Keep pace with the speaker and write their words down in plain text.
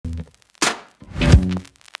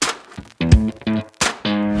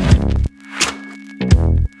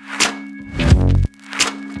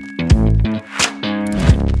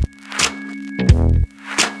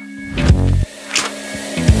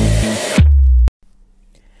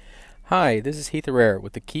Hi, this is Heath Herrera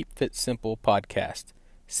with the Keep Fit Simple podcast,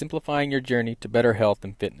 simplifying your journey to better health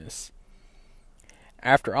and fitness.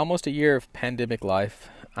 After almost a year of pandemic life,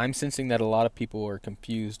 I'm sensing that a lot of people are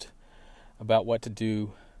confused about what to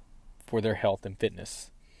do for their health and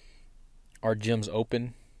fitness. Are gyms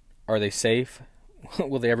open? Are they safe?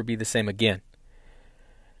 Will they ever be the same again?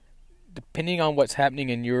 Depending on what's happening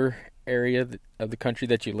in your area of the country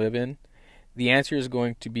that you live in, the answer is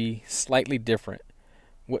going to be slightly different.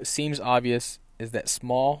 What seems obvious is that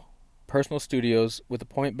small, personal studios with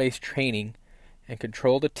appointment-based training and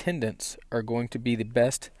controlled attendance are going to be the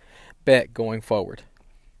best bet going forward.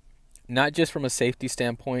 Not just from a safety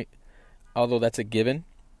standpoint, although that's a given,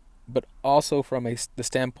 but also from the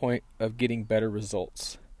standpoint of getting better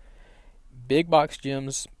results. Big box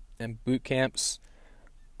gyms and boot camps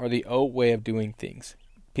are the old way of doing things.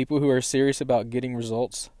 People who are serious about getting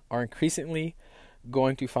results are increasingly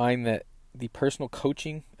going to find that the personal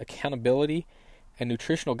coaching, accountability, and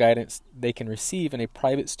nutritional guidance they can receive in a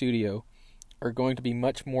private studio are going to be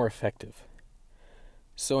much more effective.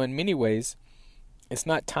 So in many ways, it's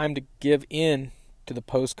not time to give in to the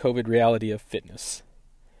post-COVID reality of fitness.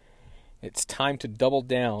 It's time to double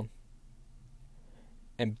down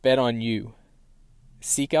and bet on you.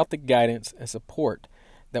 Seek out the guidance and support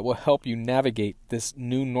that will help you navigate this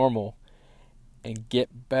new normal and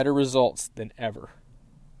get better results than ever.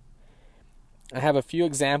 I have a few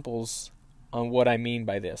examples on what I mean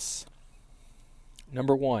by this.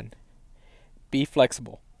 Number 1, be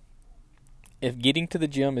flexible. If getting to the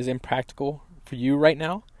gym is impractical for you right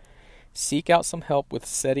now, seek out some help with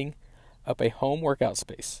setting up a home workout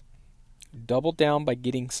space. Double down by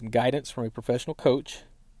getting some guidance from a professional coach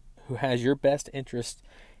who has your best interest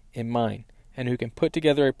in mind and who can put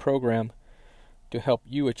together a program to help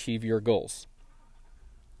you achieve your goals.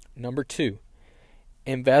 Number 2,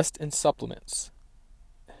 invest in supplements,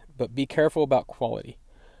 but be careful about quality.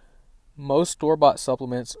 Most store-bought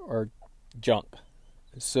supplements are junk,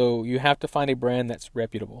 so you have to find a brand that's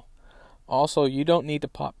reputable. Also, you don't need to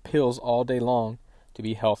pop pills all day long to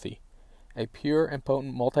be healthy. A pure and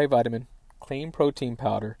potent multivitamin, clean protein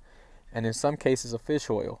powder, and in some cases a fish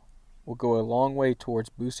oil will go a long way towards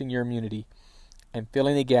boosting your immunity and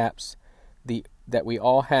filling the gaps that we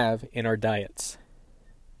all have in our diets.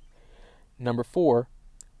 Number 4,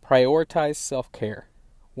 prioritize self-care.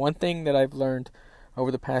 One thing that I've learned over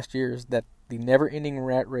the past year is that the never-ending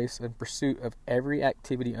rat race in pursuit of every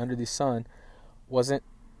activity under the sun wasn't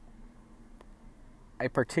a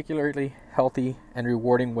particularly healthy and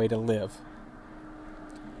rewarding way to live.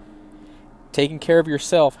 Taking care of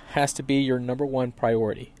yourself has to be your number one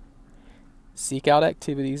priority. Seek out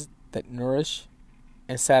activities that nourish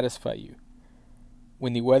and satisfy you.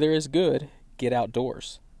 When the weather is good, get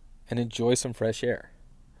outdoors and enjoy some fresh air.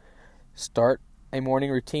 Start a morning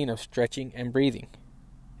routine of stretching and breathing.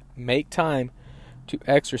 Make time to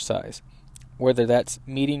exercise, whether that's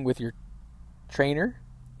meeting with your trainer,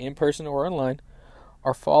 in person or online,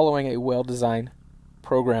 or following a well-designed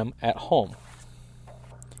program at home.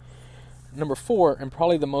 Number 4, and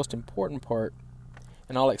probably the most important part,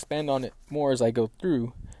 and I'll expand on it more as I go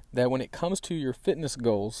through, that when it comes to your fitness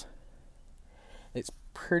goals, it's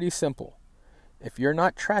pretty simple. If you're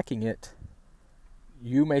not tracking it,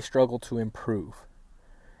 you may struggle to improve.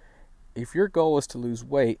 If your goal is to lose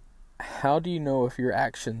weight, how do you know if your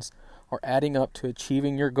actions are adding up to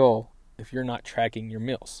achieving your goal if you're not tracking your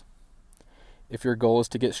meals? If your goal is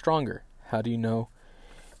to get stronger, how do you know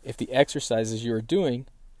if the exercises you're doing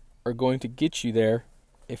are going to get you there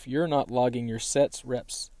if you're not logging your sets,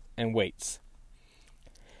 reps, and weights?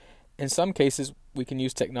 In some cases, we can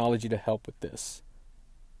use technology to help with this,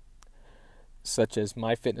 such as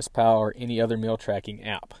MyFitnessPal or any other meal tracking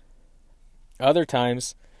app. Other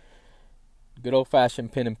times, good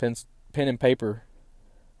old-fashioned pen and paper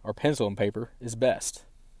or pencil and paper is best.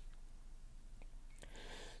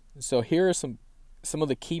 So here are some of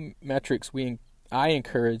the key metrics I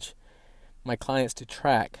encourage my clients to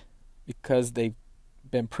track because they've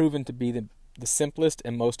been proven to be the simplest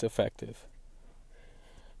and most effective.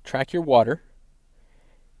 Track your water.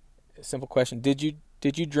 A simple question: Did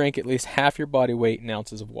you drink at least half your body weight in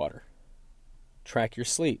ounces of water? Track your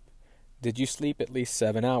sleep. Did you sleep at least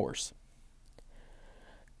 7 hours?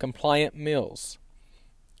 Compliant meals.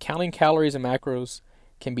 Counting calories and macros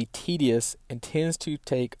can be tedious and tends to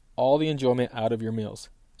take all the enjoyment out of your meals.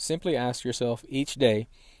 Simply ask yourself each day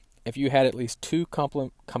if you had at least 2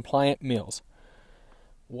 compliant meals.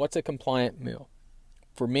 What's a compliant meal?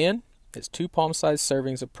 For men, it's 2 palm-sized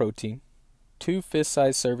servings of protein, 2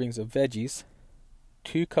 fist-sized servings of veggies,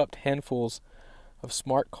 2 cupped handfuls of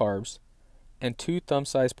smart carbs, and 2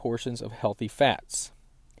 thumb-sized portions of healthy fats.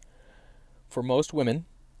 For most women,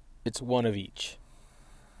 it's one of each.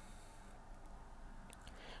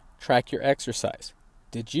 Track your exercise.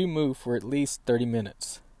 Did you move for at least 30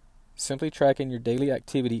 minutes? Simply tracking your daily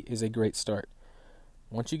activity is a great start.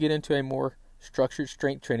 Once you get into a more structured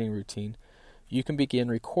strength training routine, you can begin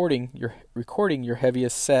recording your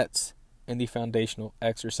heaviest sets and the foundational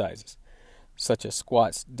exercises, such as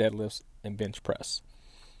squats, deadlifts, and bench press,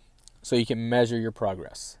 so you can measure your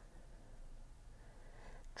progress.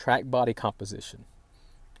 Track body composition.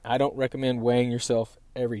 I don't recommend weighing yourself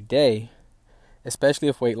every day, especially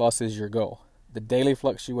if weight loss is your goal. The daily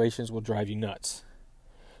fluctuations will drive you nuts.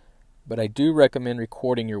 But I do recommend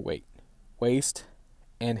recording your weight, waist,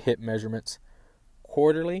 and hip measurements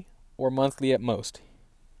quarterly or monthly at most.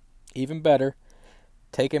 Even better,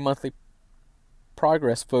 take a monthly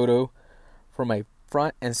progress photo from a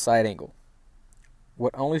front and side angle.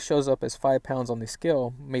 What only shows up as 5 pounds on the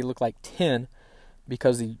scale may look like 10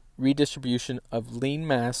 because the redistribution of lean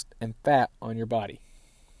mass and fat on your body.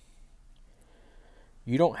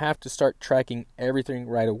 You don't have to start tracking everything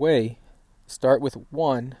right away. Start with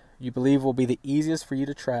one you believe will be the easiest for you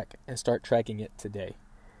to track and start tracking it today.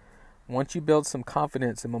 Once you build some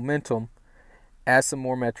confidence and momentum, add some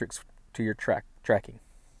more metrics to your tracking.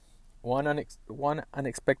 One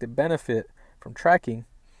unexpected benefit from tracking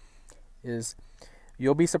is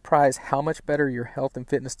you'll be surprised how much better your health and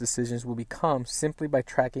fitness decisions will become simply by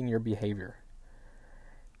tracking your behavior.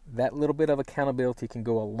 That little bit of accountability can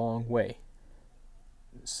go a long way.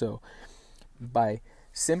 So, by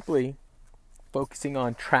simply focusing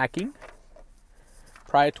on tracking,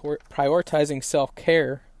 prioritizing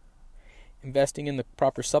self-care, investing in the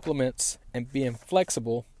proper supplements, and being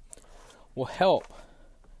flexible will help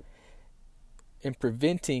in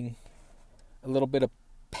preventing a little bit of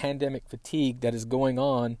pandemic fatigue that is going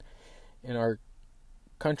on in our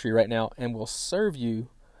country right now, and will serve you,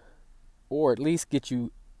 or at least get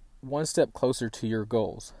you one step closer to your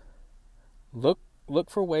goals. Look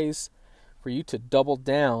for ways for you to double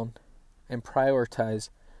down and prioritize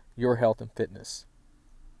your health and fitness.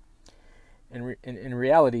 In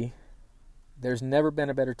reality, there's never been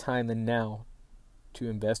a better time than now to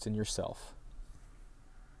invest in yourself.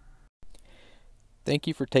 Thank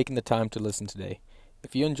you for taking the time to listen today.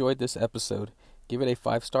 If you enjoyed this episode, give it a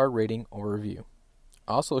 5-star rating or review.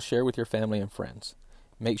 Also share with your family and friends.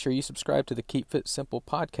 Make sure you subscribe to the Keep Fit Simple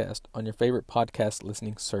podcast on your favorite podcast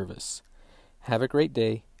listening service. Have a great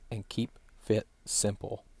day and keep fit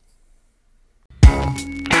simple.